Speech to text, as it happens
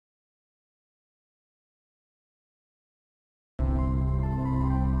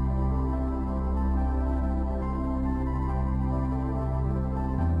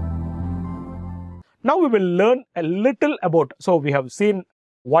Now we will learn a little about, so we have seen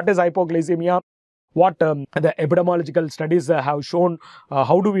what is hypoglycemia, what the epidemiological studies have shown,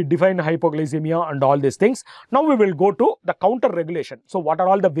 how do we define hypoglycemia and all these things. Now we will go to the counter regulation. So what are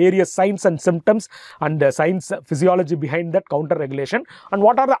all the various signs and symptoms and the science physiology behind that counter regulation, and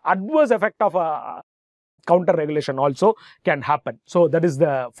what are the adverse effect of counter regulation also can happen. So that is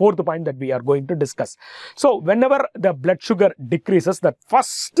the fourth point that we are going to discuss. So whenever the blood sugar decreases, the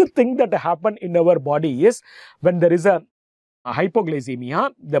first thing that happen in our body is, when there is a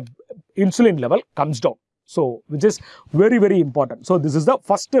hypoglycemia, the insulin level comes down. So which is very, very important. So this is the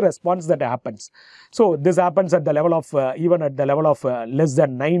first response that happens. So this happens at the level of even at the level of less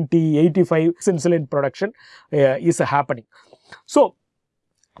than 90, 85 insulin production is happening. So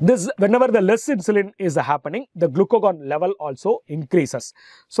this, whenever the less insulin is happening, the glucagon level also increases.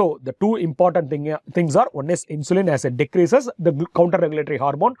 So the two important things are, one is insulin as it decreases, the counter regulatory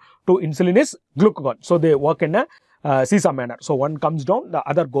hormone to insulin is glucagon. So they work in a seesaw manner. So one comes down, the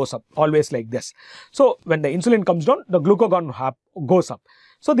other goes up, always like this. So when the insulin comes down, the glucagon goes up.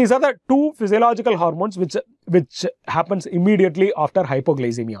 So these are the two physiological hormones which happens immediately after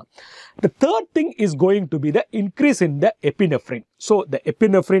hypoglycemia. The third thing is going to be the increase in the epinephrine. So the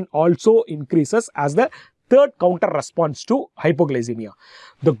epinephrine also increases as the third counter response to hypoglycemia.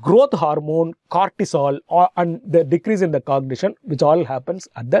 The growth hormone, cortisol, and the decrease in the cognition, which all happens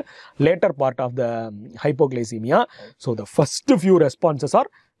at the later part of the hypoglycemia. So the first few responses are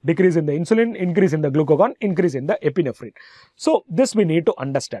decrease in the insulin, increase in the glucagon, increase in the epinephrine. So this we need to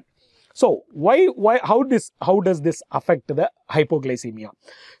understand. So how does this affect the hypoglycemia?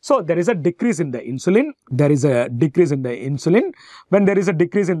 So there is a decrease in the insulin. There is a decrease in the insulin. When there is a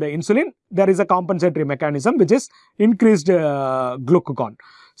decrease in the insulin, there is a compensatory mechanism which is increased glucagon.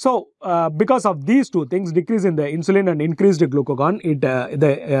 So because of these two things, decrease in the insulin and increased glucagon,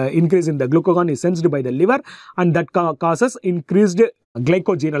 increase in the glucagon is sensed by the liver, and that causes increased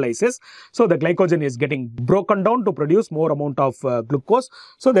glycogenolysis. So the glycogen is getting broken down to produce more amount of glucose.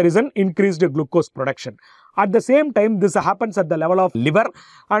 So there is an increased glucose production. At the same time, this happens at the level of liver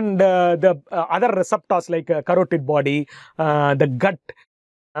and the other receptors like carotid body, the gut,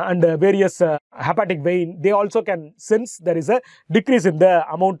 and various hepatic vein. They also can sense there is a decrease in the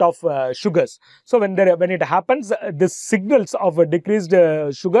amount of sugars. So when it happens, this signals of a decreased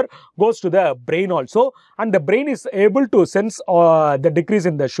sugar goes to the brain also, and the brain is able to sense the decrease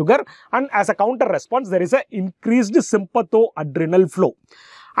in the sugar, and as a counter response there is a increased sympathoadrenal flow.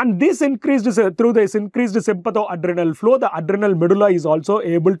 And this increased, through this increased sympathoadrenal flow, the adrenal medulla is also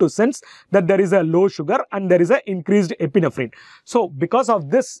able to sense that there is a low sugar and there is a increased epinephrine. So because of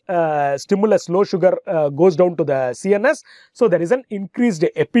this stimulus, low sugar goes down to the CNS. So there is an increased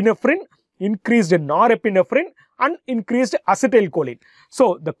epinephrine, increased norepinephrine, and increased acetylcholine.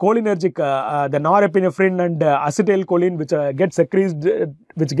 So the cholinergic, the norepinephrine and acetylcholine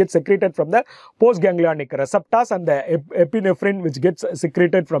which gets secreted from the postganglionic receptors, and the epinephrine which gets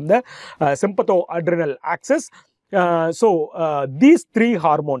secreted from the sympathoadrenal axis. These three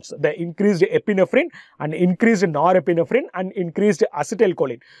hormones, the increased epinephrine and increased norepinephrine and increased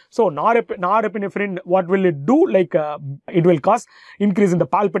acetylcholine. So norepinephrine, what will it do? Like it will cause increase in the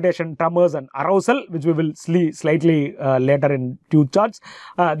palpitation, tremors and arousal, which we will see slightly later in two charts.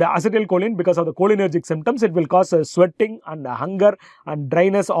 The acetylcholine, because of the cholinergic symptoms, it will cause sweating and hunger and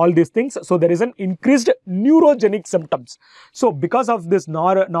dryness, all these things. So there is an increased neurogenic symptoms. So because of this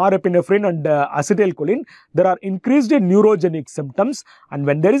norepinephrine and acetylcholine, there are increased neurogenic symptoms, and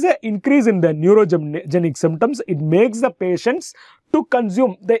when there is an increase in the neurogenic symptoms, it makes the patients to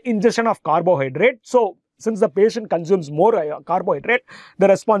consume the ingestion of carbohydrate. So since the patient consumes more carbohydrate, the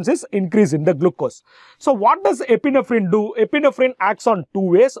response is increase in the glucose. So what does epinephrine do? Epinephrine acts on two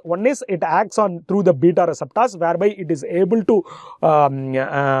ways. One is it acts on through the beta receptors, whereby it is able to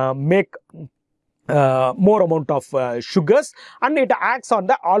make more amount of sugars, and it acts on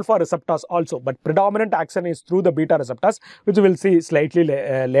the alpha receptors also, but predominant action is through the beta receptors, which we will see slightly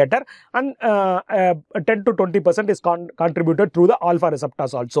later, and 10 to 20% is contributed through the alpha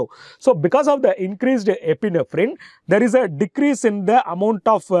receptors also. So because of the increased epinephrine, there is a decrease in the amount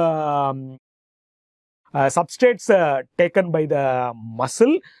of substrates taken by the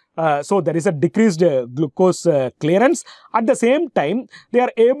muscle. So there is a decreased glucose clearance. At the same time, they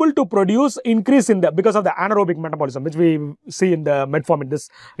are able to produce increase in the, because of the anaerobic metabolism, which we see in the metformin. This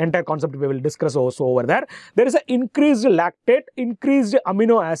entire concept we will discuss also over there. There is an increased lactate, increased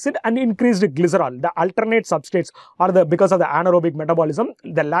amino acid, and increased glycerol. The alternate substrates are because of the anaerobic metabolism,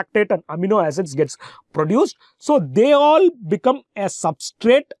 the lactate and amino acids gets produced. So they all become a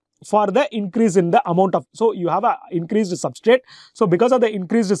substrate for the increase in the amount of, so you have a increased substrate. So because of the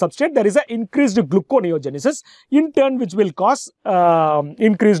increased substrate, there is a increased gluconeogenesis, in turn which will cause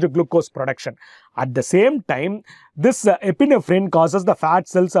increased glucose production. At the same time, this epinephrine causes the fat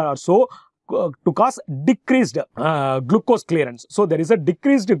cells also to cause decreased glucose clearance. So there is a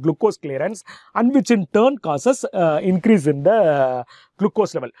decreased glucose clearance, and which in turn causes increase in the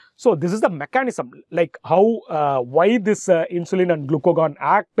glucose level. So this is the mechanism, like how why this insulin and glucagon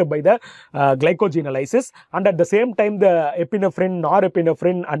act by the glycogenolysis, and at the same time the epinephrine,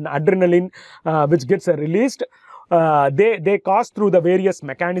 norepinephrine and adrenaline which gets released. They cause through the various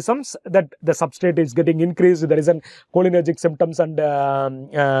mechanisms that the substrate is getting increased. There is an cholinergic symptoms and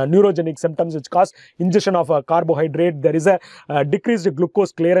neurogenic symptoms which cause ingestion of a carbohydrate. There is a decreased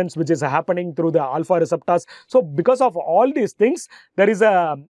glucose clearance which is happening through the alpha receptors. So because of all these things, there is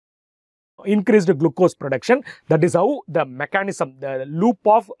a increased glucose production. That is how the mechanism, the loop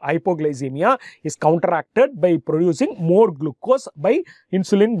of hypoglycemia is counteracted by producing more glucose by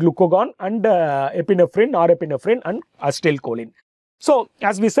insulin, glucagon and epinephrine, norepinephrine and acetylcholine. So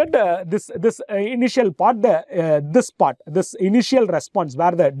as we said, this initial part, this initial response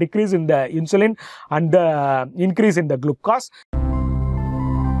where the decrease in the insulin and the increase in the glucose